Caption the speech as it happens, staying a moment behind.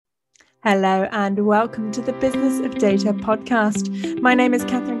Hello and welcome to the Business of Data podcast. My name is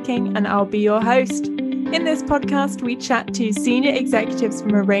Catherine King and I'll be your host. In this podcast, we chat to senior executives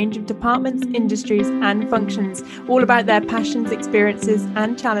from a range of departments, industries and functions, all about their passions, experiences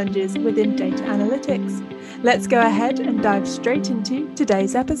and challenges within data analytics. Let's go ahead and dive straight into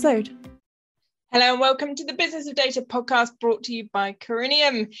today's episode. Hello and welcome to the Business of Data podcast brought to you by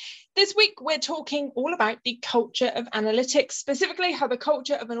Corinium. This week, we're talking all about the culture of analytics, specifically how the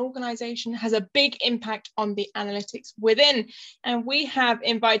culture of an organization has a big impact on the analytics within. And we have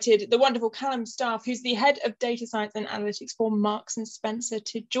invited the wonderful Callum Staff, who's the head of data science and analytics for Marks and Spencer,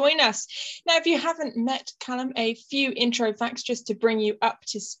 to join us. Now, if you haven't met Callum, a few intro facts just to bring you up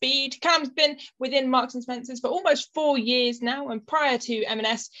to speed. Callum's been within Marks and Spencer's for almost 4 years now. And prior to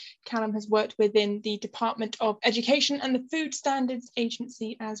M&S, Callum has worked within the Department of Education and the Food Standards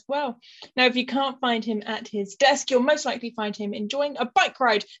Agency as well. Now, if you can't find him at his desk, you'll most likely find him enjoying a bike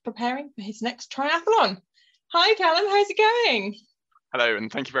ride, preparing for his next triathlon. Hi, Callum. How's it going? Hello,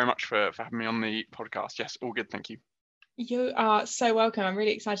 and thank you very much for having me on the podcast. Yes, all good. Thank you. You are so welcome. I'm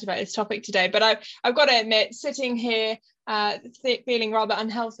really excited about this topic today, but I've got to admit, sitting here feeling rather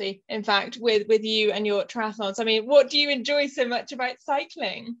unhealthy, in fact, with you and your triathlons. I mean, what do you enjoy so much about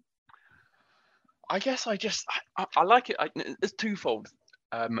cycling? I guess I like it. It's twofold.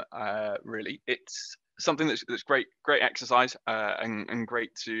 Really, it's something that's great exercise and great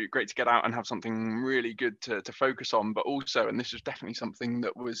to get out and have something really good to focus on, but also, and this was definitely something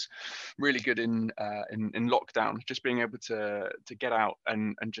that was really good in lockdown, just being able to get out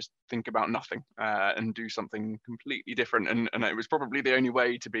and just think about nothing and do something completely different, and it was probably the only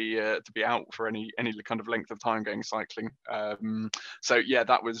way to be out for any kind of length of time going cycling. So yeah,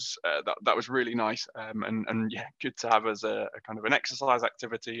 that was really nice, and yeah, good to have as a kind of an exercise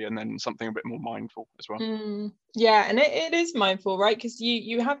activity and then something a bit more mindful as well. Yeah, and it is mindful, right? Because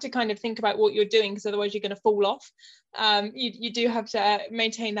you have to kind of think about what you're doing, because otherwise you're going to fall off. You do have to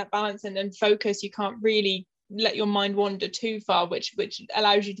maintain that balance and focus. You can't really let your mind wander too far, which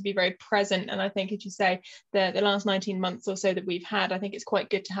allows you to be very present. And I think, as you say, the last 19 months or so that we've had, I think it's quite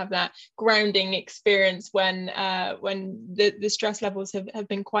good to have that grounding experience when the stress levels have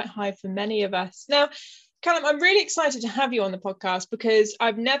been quite high for many of us. Now, Callum, I'm really excited to have you on the podcast because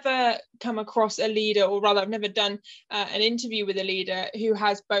I've never come across a leader, or rather I've never done an interview with a leader who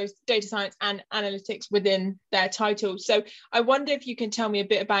has both data science and analytics within their title. So I wonder if you can tell me a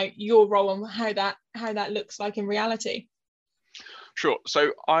bit about your role and how that looks like in reality. Sure.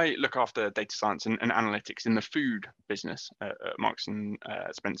 So I look after data science and analytics in the food business at Marks and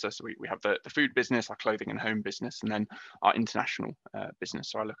Spencer. So we have the food business, our clothing and home business, and then our international business.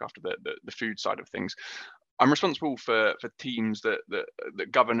 So I look after the food side of things. I'm responsible for teams that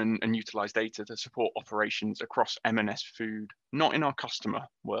govern and utilize data to support operations across M&S food, not in our customer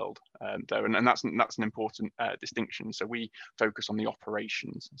world, though, and that's an important distinction. So we focus on the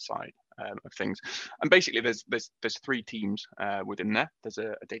operations side of things, and basically there's 3 teams within there. There's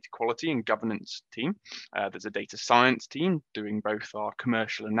a data quality and governance team. There's a data science team doing both our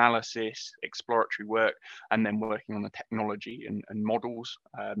commercial analysis, exploratory work, and then working on the technology and models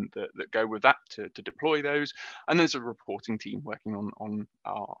that go with that to deploy those. And there's a reporting team working on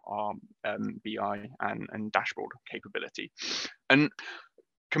our BI and dashboard capability. And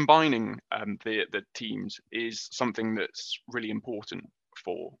combining the teams is something that's really important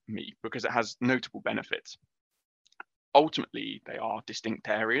for me because it has notable benefits. Ultimately, they are distinct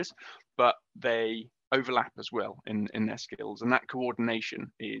areas, but they overlap as well in their skills, and that coordination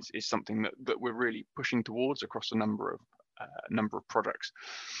is something that we're really pushing towards across a number of products.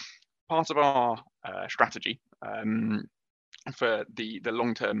 Part of our strategy for the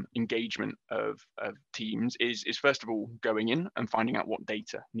long-term engagement of teams is first of all going in and finding out what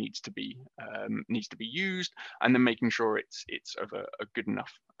data needs to be used, and then making sure it's of a good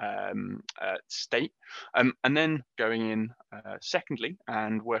enough state, and then going in secondly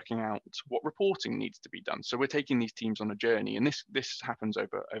and working out what reporting needs to be done. So we're taking these teams on a journey, and this happens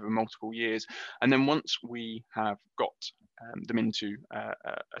over multiple years, and then once we have got them into a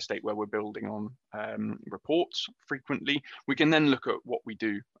state where we're building on reports frequently, we can then look at what we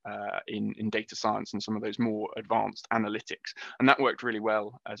do in data science and some of those more advanced analytics. And that worked really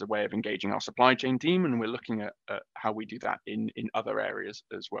well as a way of engaging our supply chain team, and we're looking at how we do that in other areas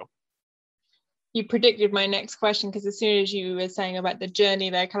as well. You predicted my next question, because as soon as you were saying about the journey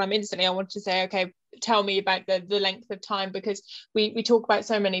there, Callum, instantly I wanted to say, okay, tell me about the length of time, because we talk about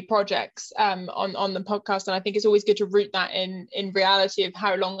so many projects on the podcast, and I think it's always good to root that in reality of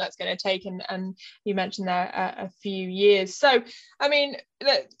how long that's going to take, and you mentioned there a few years. So I mean,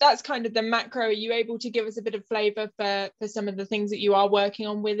 that's kind of the macro. Are you able to give us a bit of flavour for some of the things that you are working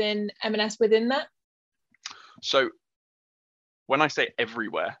on within M&S within that? So when I say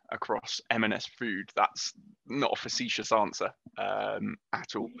everywhere across M&S food, that's not a facetious answer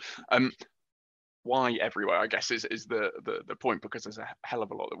at all. Why everywhere, I guess, is the point, because there's a hell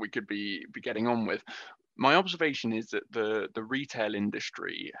of a lot that we could be getting on with. My observation is that the retail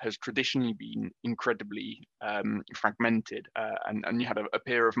industry has traditionally been incredibly fragmented, and you had a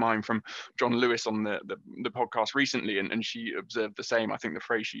peer of mine from John Lewis on the podcast recently, and she observed the same. I think the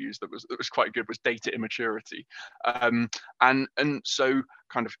phrase she used that was quite good was data immaturity, and so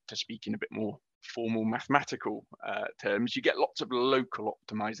kind of, to speak in a bit more formal mathematical terms, you get lots of local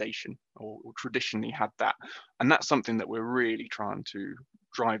optimization, or traditionally had that, and that's something that we're really trying to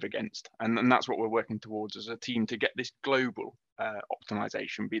drive against, and that's what we're working towards as a team, to get this global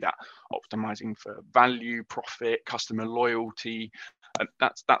optimization, be that optimizing for value, profit, customer loyalty, and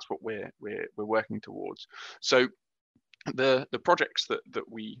that's what we're working towards. So the projects that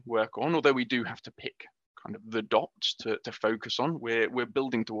we work on, although we do have to pick kind of the dots to focus on, we're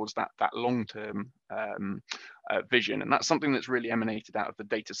building towards that long-term vision, and that's something that's really emanated out of the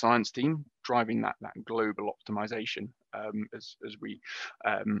data science team, driving that global optimization, as we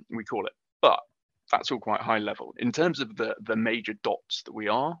call it. But that's all quite high level. In terms of the major dots that we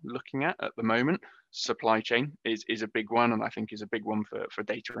are looking at the moment, supply chain is a big one, and I think is a big one for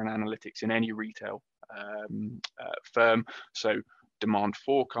data and analytics in any retail firm. So demand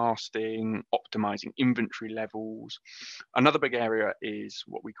forecasting, optimizing inventory levels. Another big area is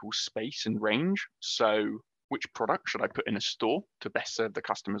what we call space and range. So which product should I put in a store to best serve the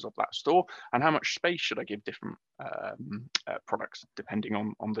customers of that store, and how much space should I give different products depending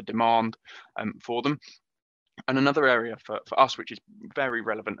on the demand for them. And another area for us, which is very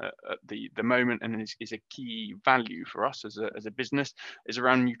relevant at the moment, and is a key value for us as a business, is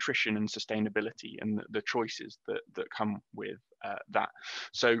around nutrition and sustainability, and the choices that come with that.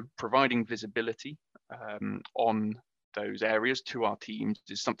 So providing visibility on those areas to our teams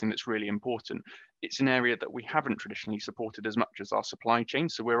is something that's really important. It's an area that we haven't traditionally supported as much as our supply chain.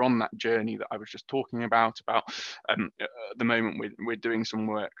 So we're on that journey that I was just talking about at the moment. We're doing some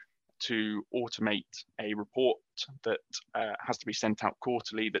work to automate a report that has to be sent out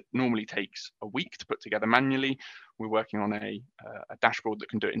quarterly, that normally takes a week to put together manually. We're working on a dashboard that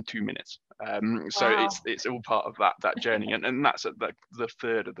can do it in 2 minutes. So Wow. it's all part of that journey, and that's the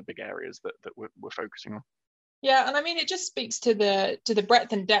third of the big areas that we're focusing on. Yeah, and I mean, it just speaks to the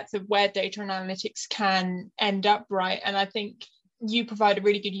breadth and depth of where data and analytics can end up, right? And I think you provide a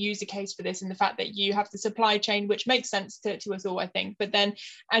really good user case for this, in the fact that you have the supply chain, which makes sense to us all, I think. But then,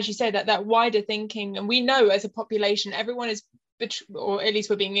 as you say, that wider thinking, and we know as a population, everyone is, or at least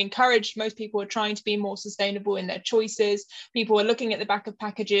we're being encouraged, most people are trying to be more sustainable in their choices. People are looking at the back of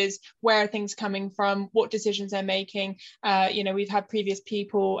packages, where are things coming from, what decisions they're making. We've had previous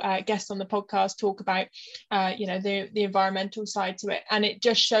people, guests on the podcast, talk about the environmental side to it, and it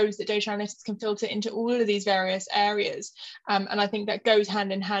just shows that data analytics can filter into all of these various areas, and I think that goes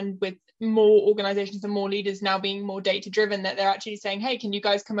hand in hand with more organizations and more leaders now being more data driven, that they're actually saying, hey, can you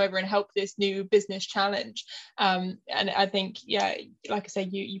guys come over and help this new business challenge? And I think, yeah, like I say,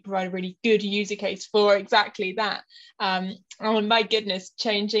 you provide a really good user case for exactly that. Oh my goodness,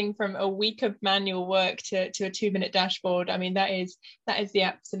 changing from a week of manual work to a 2-minute dashboard, I mean, that is the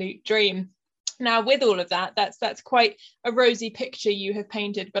absolute dream. Now, with all of that, that's quite a rosy picture you have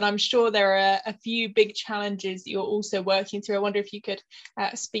painted, but I'm sure there are a few big challenges that you're also working through. I wonder if you could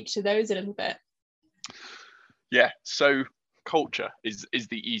speak to those a little bit. Yeah, so culture is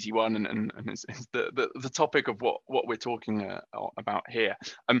the easy one, and it's the topic of what we're talking about here.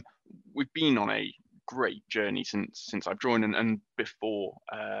 We've been on a great journey since I've joined, and before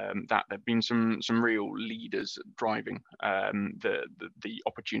that there've been some real leaders driving the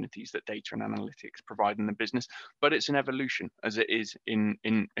opportunities that data and analytics provide in the business. But it's an evolution, as it is in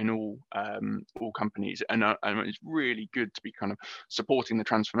all companies, and it's really good to be kind of supporting the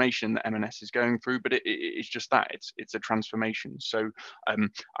transformation that M&S is going through. But it's just that it's a transformation. So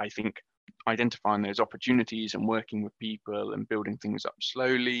I think identifying those opportunities and working with people and building things up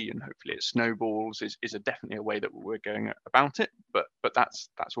slowly, and hopefully it snowballs, is definitely a way that we're going about it. But that's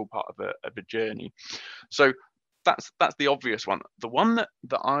all part of a journey. So that's the obvious one. The one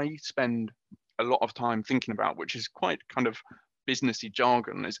that I spend a lot of time thinking about, which is quite kind of businessy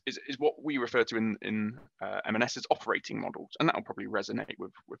jargon is what we refer to in M&S as operating models, and that will probably resonate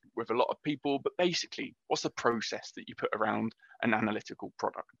with a lot of people. But basically, what's the process that you put around an analytical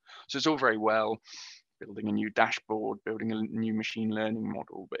product? So it's all very well building a new dashboard, building a new machine learning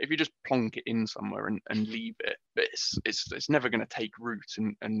model, but if you just plonk it in somewhere and leave it, it's never going to take root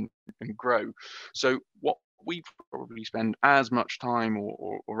and grow. So what we probably spend as much time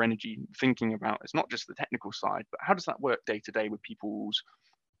or energy thinking about is not just the technical side, but how does that work day to day with people's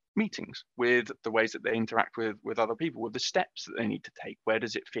meetings, with the ways that they interact with other people, with the steps that they need to take, where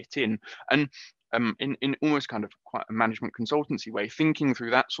does it fit in? And in almost kind of quite a management consultancy way, thinking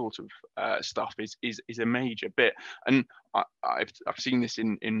through that sort of stuff is a major bit. And I've seen this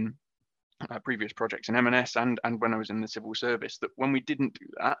in previous projects in M&S and when I was in the civil service, that when we didn't do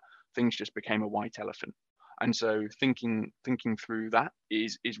that, things just became a white elephant. And so thinking through that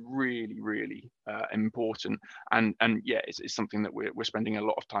is really, really important. And yeah, it's something that we're spending a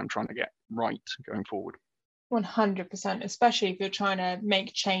lot of time trying to get right going forward. 100%, especially if you're trying to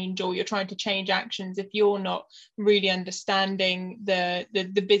make change or you're trying to change actions. If you're not really understanding the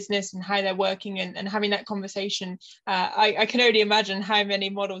business and how they're working and having that conversation, I can only imagine how many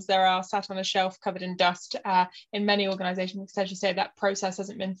models there are sat on a shelf covered in dust in many organizations, because as you say, that process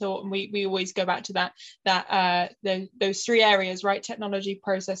hasn't been thought. And we always go back to those three areas, right? Technology,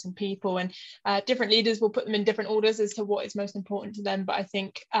 process, and people. And different leaders will put them in different orders as to what is most important to them. But I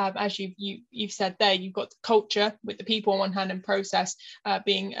think as you've said there, you've got the culture with the people on one hand and process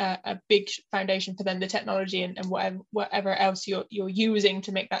being a big foundation for then the technology and whatever else you're using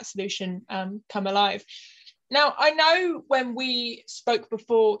to make that solution come alive. Now, I know when we spoke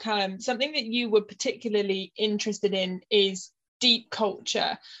before, Callum, something that you were particularly interested in is deep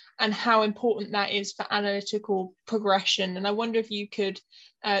culture and how important that is for analytical progression. And I wonder if you could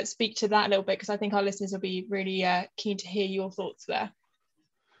speak to that a little bit, because I think our listeners will be really keen to hear your thoughts there.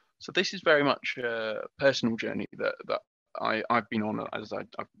 So this is very much a personal journey that I've been on as I've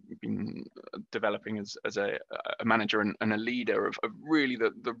been developing as a manager and a leader of really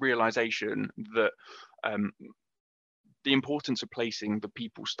the realization that the importance of placing the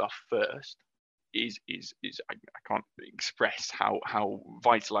people stuff first is I can't express how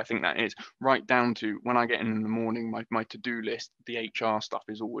vital I think that is, right down to when I get in the morning, my to-do list, the HR stuff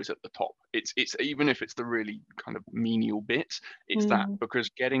is always at the top. It's even if it's the really kind of menial bits, it's that,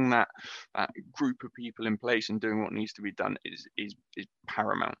 because getting that group of people in place and doing what needs to be done is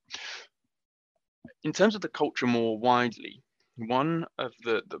paramount. In terms of the culture more widely, one of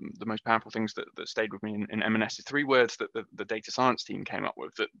the most powerful things that stayed with me in M&S is three words that the data science team came up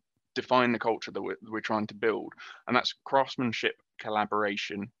with that define the culture that we're trying to build, and that's craftsmanship,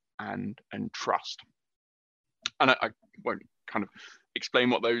 collaboration, and trust. And I won't kind of explain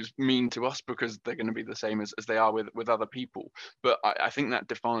what those mean to us, because they're going to be the same as they are with other people. But I think that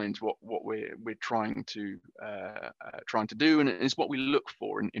defines what we're trying to do, and it's what we look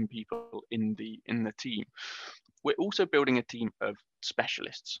for in people in the team. We're also building a team of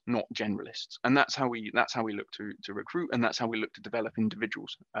specialists, not generalists, and that's how we look to recruit, and that's how we look to develop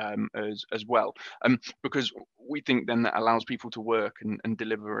individuals as well. Because we think then that allows people to work and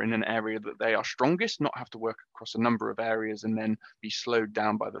deliver in an area that they are strongest, not have to work across a number of areas and then be slowed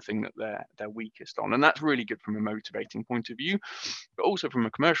down by the thing that they're weakest on. And that's really good from a motivating point of view, but also from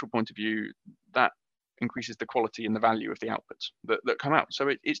a commercial point of view, that increases the quality and the value of the outputs that come out.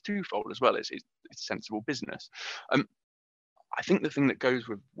 So it's twofold as well. It's sensible business. I think the thing that goes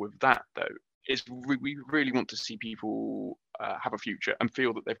with that, though, is we really want to see people have a future and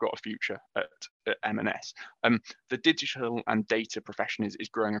feel that they've got a future at M&S. The digital and data profession is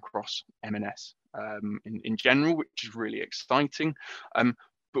growing across M&S in general, which is really exciting.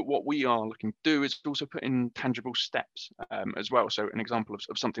 But what we are looking to do is also put in tangible steps as well. So an example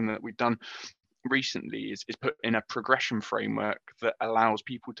of something that we've done recently is put in a progression framework that allows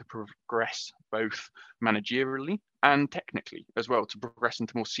people to progress both managerially and technically as well, to progress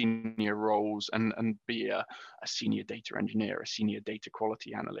into more senior roles and be a senior data engineer, a senior data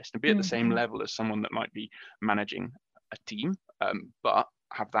quality analyst, and be at the same level as someone that might be managing a team, but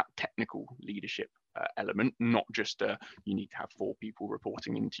have that technical leadership element, not just you need to have 4 people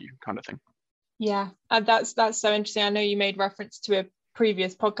reporting into you kind of thing. Yeah, and that's so interesting. I know you made reference to a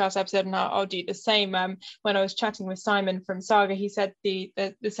previous podcast episode, and I'll do the same. When I was chatting with Simon from Saga, he said the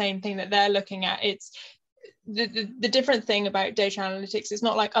same thing, that they're looking at. It's the different thing about data analytics is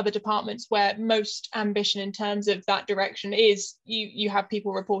not like other departments where most ambition in terms of that direction is you have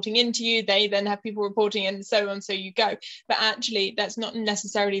people reporting into you, they then have people reporting, and so on, so you go. But actually that's not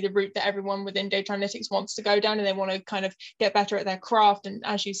necessarily the route that everyone within data analytics wants to go down, and they want to kind of get better at their craft and,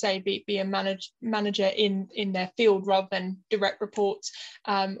 as you say, be a manager in their field rather than direct reports,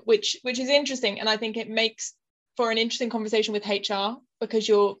 which is interesting. And I think it makes for an interesting conversation with HR, because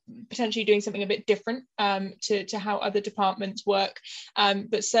you're potentially doing something a bit different to how other departments work.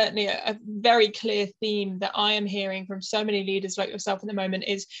 But certainly a very clear theme that I am hearing from so many leaders like yourself at the moment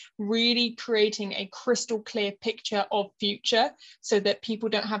is really creating a crystal clear picture of future, so that people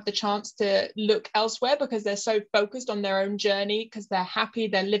don't have the chance to look elsewhere because they're so focused on their own journey, because they're happy,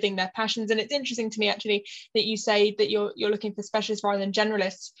 they're living their passions. And it's interesting to me actually that you say that you're looking for specialists rather than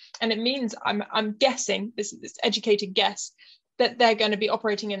generalists. And it means, I'm guessing, this educated guess, that they're going to be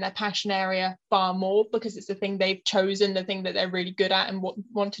operating in their passion area far more, because it's the thing they've chosen, the thing that they're really good at and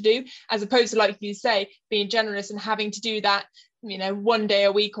want to do, as opposed to, like you say, being generous and having to do that, one day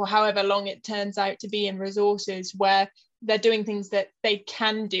a week or however long it turns out to be in resources, where they're doing things that they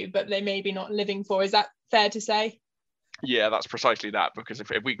can do but they may be not living for. Is that fair to say? Yeah, that's precisely that, because if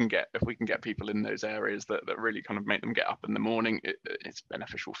we can get people in those areas that really kind of make them get up in the morning, it's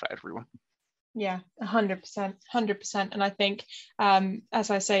beneficial for everyone. Yeah, 100%. And I think, as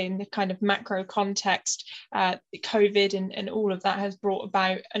I say, in the kind of macro context, COVID and all of that has brought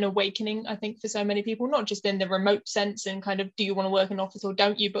about an awakening, I think, for so many people, not just in the remote sense and kind of, do you want to work in office or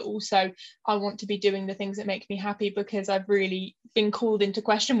don't you, but also, I want to be doing the things that make me happy, because I've really been called into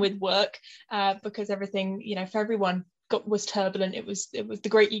question with work, because everything, for everyone was turbulent. It was the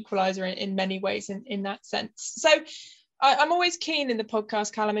great equalizer in many ways in that sense. So I'm always keen in the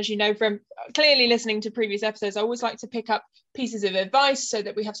podcast, Callum, as you know, from clearly listening to previous episodes, I always like to pick up pieces of advice so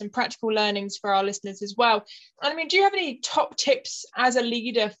that we have some practical learnings for our listeners as well. And I mean, do you have any top tips as a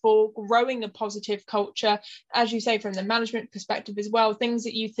leader for growing a positive culture, as you say, from the management perspective as well, things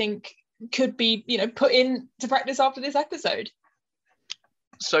that you think could be, put into practice after this episode?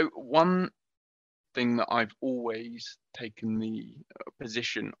 So one thing that I've always taken the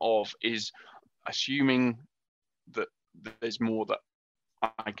position of is assuming that there's more that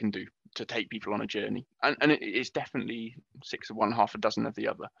I can do to take people on a journey, and it is definitely 6 of one, half a dozen of the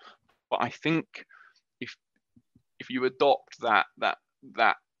other. But I think if you adopt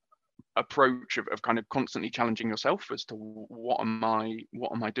that approach of kind of constantly challenging yourself as to what am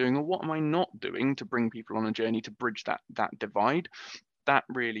I doing or what am I not doing to bring people on a journey to bridge that divide, that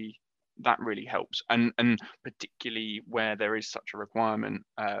really helps, and particularly where there is such a requirement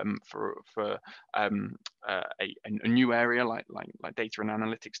for a new area like data and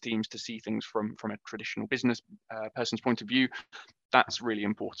analytics teams to see things from a traditional business person's point of view. That's really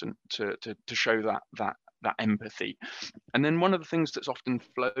important to show that empathy. And then one of the things that's often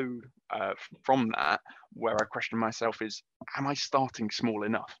flowed from that, where I question myself, is, am I starting small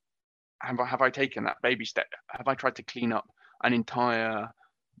enough? Have I taken that baby step? Have I tried to clean up an entire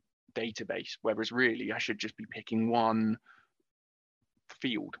database, whereas really I should just be picking one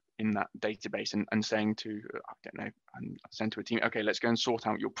field in that database and saying to, I don't know, and send to a team, okay, let's go and sort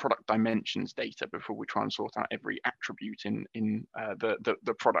out your product dimensions data before we try and sort out every attribute in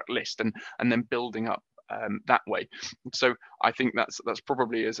the product list, and then building up that way. So I think that's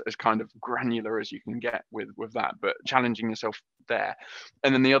probably as kind of granular as you can get with that, but challenging yourself there.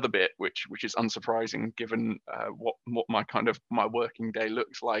 And then the other bit, which is unsurprising given what my working day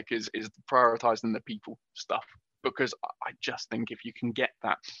looks like, is prioritizing the people stuff, because I just think if you can get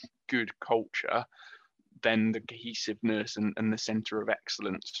that good culture, then the cohesiveness and the center of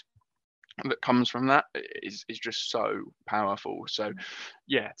excellence that comes from that is just so powerful. So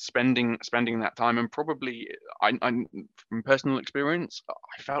yeah, spending that time, and probably I from personal experience,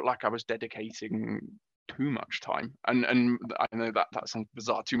 I felt like I was dedicating too much time, and I know that sounds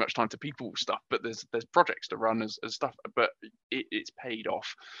bizarre, too much time to people stuff, but there's projects to run as stuff, but it's paid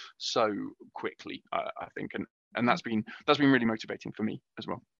off so quickly, I think, and that's been really motivating for me as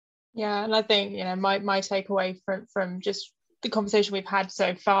well. Yeah, and I think my takeaway from just the conversation we've had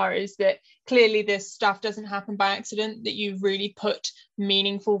so far is that clearly this stuff doesn't happen by accident, that you've really put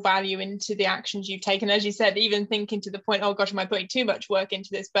meaningful value into the actions you've taken. As you said, even thinking to the point, oh gosh, am I putting too much work into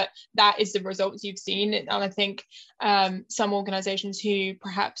this? But that is the results you've seen. And I think some organizations who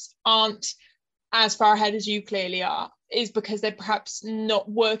perhaps aren't as far ahead as you clearly are, is because they're perhaps not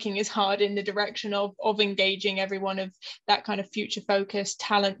working as hard in the direction of engaging everyone of that kind of future focused,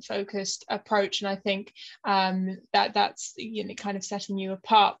 talent focused approach. And I think that's kind of setting you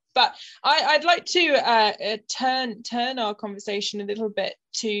apart. But I'd like to turn our conversation a little bit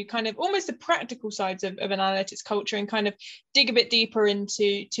to kind of almost the practical sides of an analytics culture, and kind of dig a bit deeper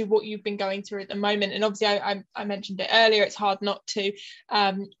into what you've been going through at the moment. And obviously I mentioned it earlier, it's hard not to,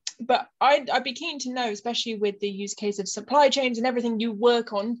 but I'd be keen to know, especially with the use case of supply chains and everything you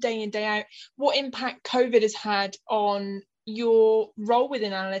work on day in, day out, what impact COVID has had on your role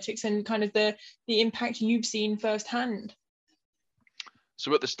within analytics and kind of the impact you've seen firsthand.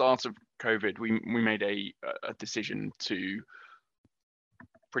 So at the start of COVID, we made a decision to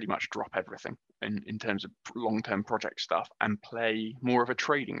pretty much drop everything in terms of long-term project stuff and play more of a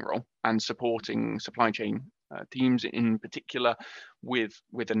trading role and supporting supply chain teams in particular with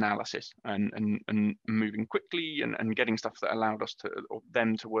analysis and moving quickly and getting stuff that allowed us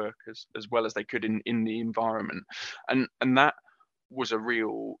them to work as well as they could in the environment. And that was a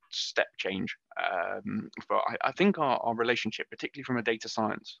real step change for I think our relationship, particularly from a data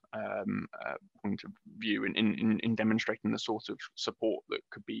science point of view, in demonstrating the sort of support that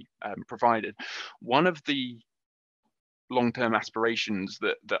could be provided. One of the long-term aspirations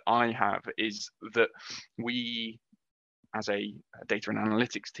that I have is that we, as a data and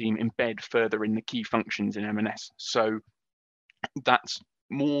analytics team, embed further in the key functions in M&S. So that's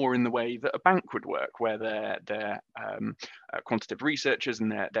more in the way that a bank would work, where their quantitative researchers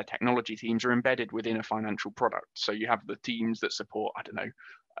and their technology teams are embedded within a financial product. So you have the teams that support, I don't know,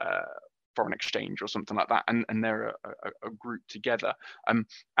 foreign exchange or something like that, and they're a group together. And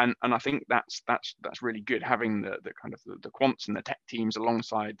I think that's really good. Having the kind of the quants and the tech teams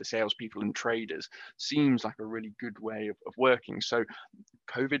alongside the salespeople and traders seems like a really good way of working. So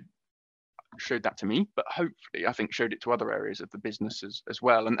COVID showed that to me, but hopefully I think showed it to other areas of the business as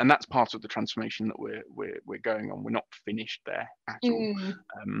well, and that's part of the transformation that we're going on. We're not finished there at all,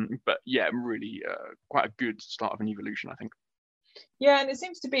 but yeah, really quite a good start of an evolution, I think. Yeah, and it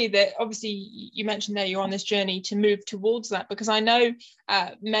seems to be that obviously you mentioned there you're on this journey to move towards that, because I know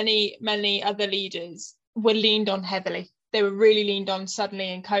many other leaders were leaned on heavily. They were really leaned on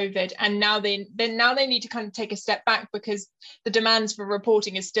suddenly in COVID, and now they need to kind of take a step back because the demands for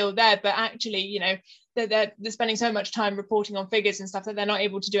reporting is still there, but actually, they're spending so much time reporting on figures and stuff that they're not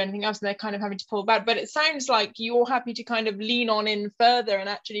able to do anything else, and they're kind of having to pull back. But it sounds like you're happy to kind of lean on in further and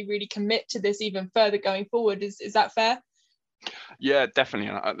actually really commit to this even further going forward. Is that fair? Yeah,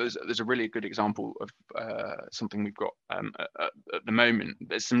 definitely. There's a really good example of something we've got at the moment.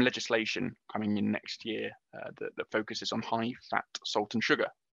 There's some legislation coming in next year that focuses on high fat, salt and sugar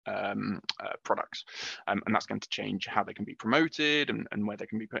products, and that's going to change how they can be promoted and where they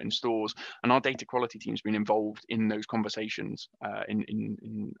can be put in stores. And our data quality team's been involved in those conversations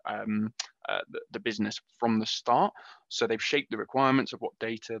in the business from the start. So they've shaped the requirements of what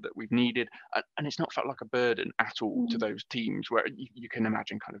data that we've needed, and it's not felt like a burden at all to those teams, where you can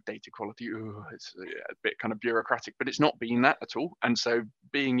imagine kind of data quality, it's a bit kind of bureaucratic, but it's not been that at all. And so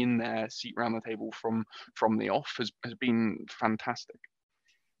being in their seat around the table from the off has been fantastic.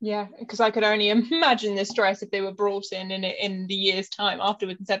 Yeah, because I could only imagine the stress if they were brought in the year's time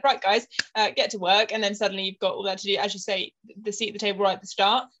afterwards and said, right, guys, get to work. And then suddenly you've got all that to do, as you say, the seat at the table right at the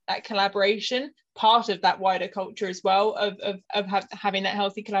start, that collaboration, part of that wider culture as well, of having that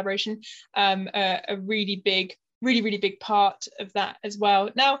healthy collaboration, a really big part of that as well.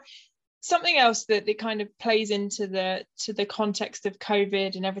 Now, something else that kind of plays into the context of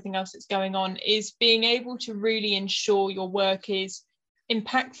COVID and everything else that's going on is being able to really ensure your work is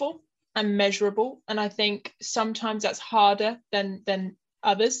impactful and measurable. And I think sometimes that's harder than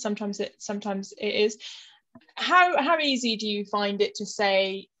others. Sometimes it is. How easy do you find it to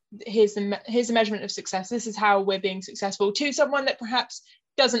say, here's the measurement of success, this is how we're being successful, to someone that perhaps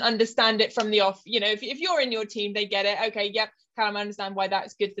doesn't understand it from the off? If you're in your team, they get it. Okay, yep, Callum, I understand why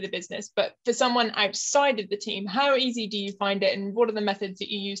that's good for the business. But for someone outside of the team, how easy do you find it, and what are the methods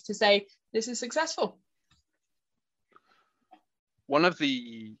that you use to say this is successful? One of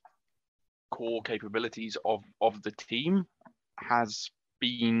the core capabilities of the team has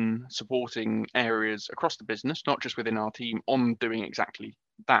been supporting areas across the business, not just within our team, on doing exactly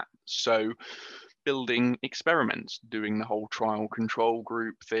that. So building experiments, doing the whole trial control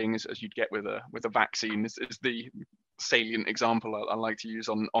group thing, as you'd get with a vaccine, is the salient example I like to use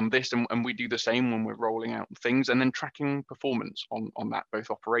on this, and we do the same when we're rolling out things, and then tracking performance on that,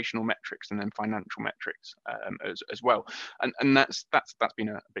 both operational metrics and then financial metrics as well. And that's been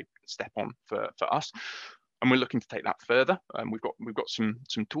a big step on for us, and we're looking to take that further. We've got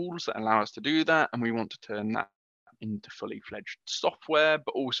some tools that allow us to do that, and we want to turn that into fully fledged software,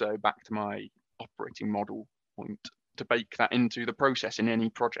 but also back to my operating model point, to bake that into the process in any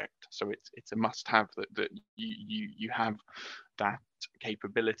project. So it's a must-have that you have that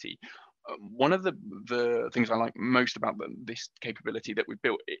capability. One of the things I like most about this capability that we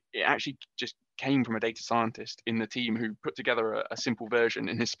built, it actually just came from a data scientist in the team who put together a simple version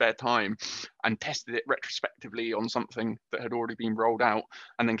in his spare time and tested it retrospectively on something that had already been rolled out,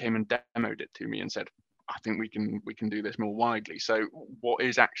 and then came and demoed it to me and said, I think we can do this more widely. So what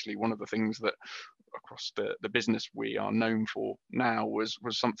is actually one of the things that across the business we are known for now was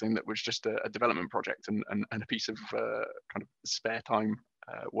something that was just a development project and a piece of kind of spare time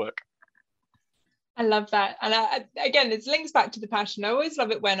work. I love that. And again, this links back to the passion. I always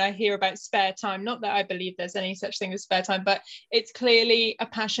love it when I hear about spare time. Not that I believe there's any such thing as spare time, but it's clearly a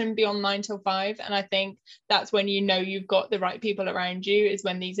passion beyond 9 till 5. And I think that's when you know you've got the right people around you, is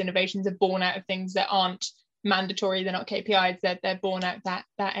when these innovations are born out of things that aren't mandatory, they're not KPIs, they're born out that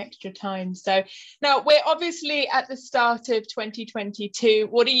extra time. So now we're obviously at the start of 2022.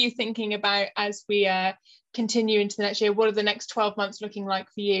 What are you thinking about as we continue into the next year? What are the next 12 months looking like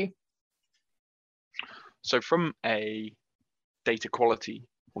for you? So from a data quality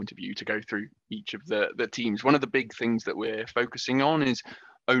point of view, to go through each of the teams, one of the big things that we're focusing on is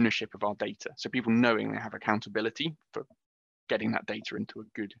ownership of our data. So people knowing they have accountability for getting that data into a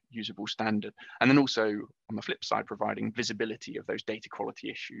good usable standard. And then also on the flip side, providing visibility of those data quality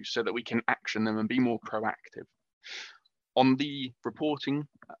issues so that we can action them and be more proactive. On the reporting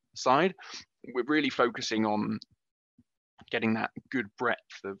side, we're really focusing on getting that good breadth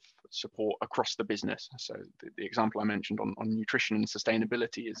of support across the business. So the example I mentioned on nutrition and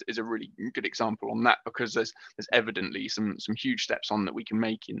sustainability is a really good example on that, because there's evidently some huge steps on that we can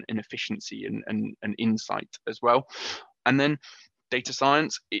make in efficiency and insight as well. And then data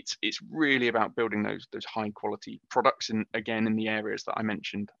science, it's really about building those high quality products, and again in the areas that I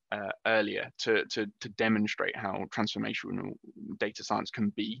mentioned earlier, to demonstrate how transformational data science can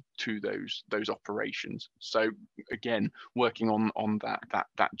be to those operations. So again, working on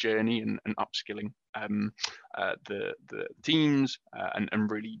that journey and upskilling the teams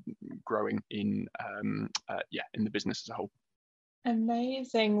and really growing in the business as a whole.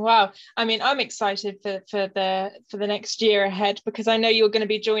 Amazing. Wow. I mean, I'm excited for the next year ahead, because I know you're going to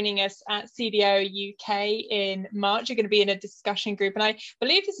be joining us at CDO UK in March. You're going to be in a discussion group, and I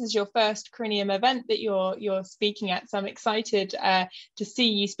believe this is your first Corinium event that you're speaking at. So I'm excited to see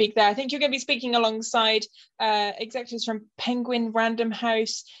you speak there. I think you're going to be speaking alongside executives from Penguin, Random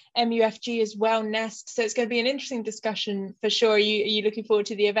House, MUFG as well, Nest. So it's going to be an interesting discussion for sure. Are you looking forward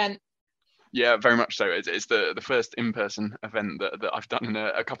to the event? Yeah, very much so. It's the first in-person event that I've done in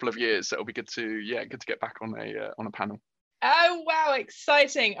a couple of years. So it'll be good to get back on a panel. Oh, wow,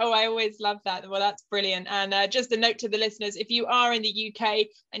 exciting. Oh, I always love that. Well, that's brilliant. And just a note to the listeners, if you are in the UK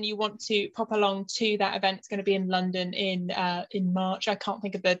and you want to pop along to that event, it's going to be in London in March. I can't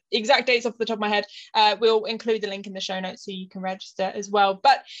think of the exact dates off the top of my head. We'll include the link in the show notes so you can register as well.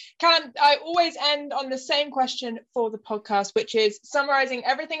 But Callum, I always end on the same question for the podcast, which is summarising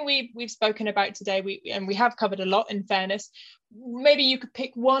everything we've spoken about today. We have covered a lot, in fairness. Maybe you could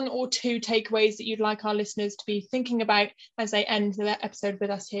pick 1 or 2 takeaways that you'd like our listeners to be thinking about as they end the episode with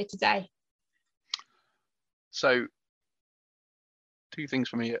us here today. So 2 things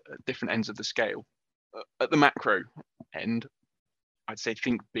for me at different ends of the scale. At the macro end, I'd say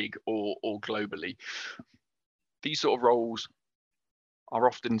think big or globally. These sort of roles are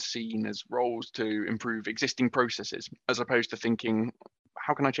often seen as roles to improve existing processes, as opposed to thinking,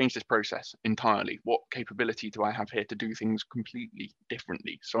 how can I change this process entirely? What capability do I have here to do things completely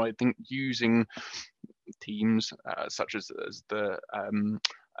differently? So I think using teams such as the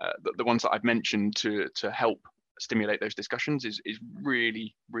ones that I've mentioned to help stimulate those discussions is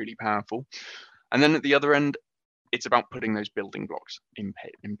really, really powerful. And then at the other end, it's about putting those building blocks in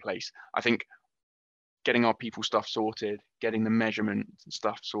place. I think getting our people stuff sorted, getting the measurement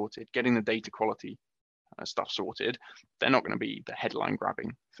stuff sorted, getting the data quality stuff sorted, they're not going to be the headline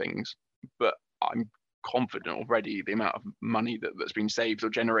grabbing things, but I'm confident already the amount of money that's been saved or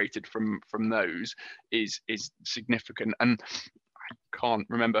generated from those is significant. And I can't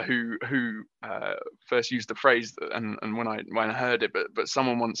remember who first used the phrase, and when I heard it, but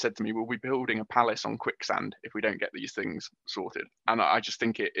someone once said to me, we'll be building a palace on quicksand if we don't get these things sorted. And I just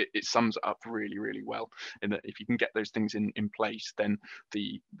think it sums it up really, really well, in that if you can get those things in place, then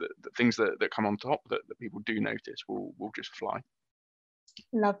the things that come on top that people do notice will just fly.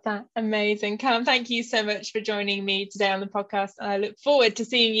 Love that. Amazing. Callum, thank you so much for joining me today on the podcast. I look forward to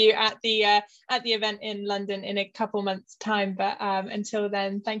seeing you at the event in London in a couple months' time. But until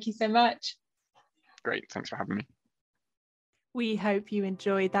then, thank you so much. Great. Thanks for having me. We hope you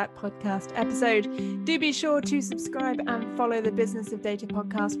enjoyed that podcast episode. Do be sure to subscribe and follow the Business of Data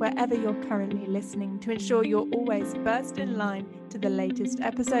podcast wherever you're currently listening to ensure you're always first in line to the latest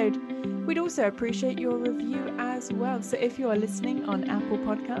episode. We'd also appreciate your review as well. So if you are listening on Apple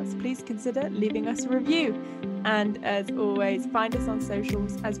Podcasts, please consider leaving us a review. And as always, find us on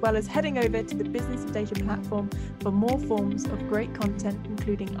socials as well as heading over to the Business of Data platform for more forms of great content,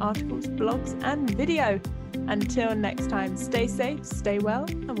 including articles, blogs, and video. Until next time, stay safe, stay well,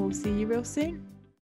 and we'll see you real soon.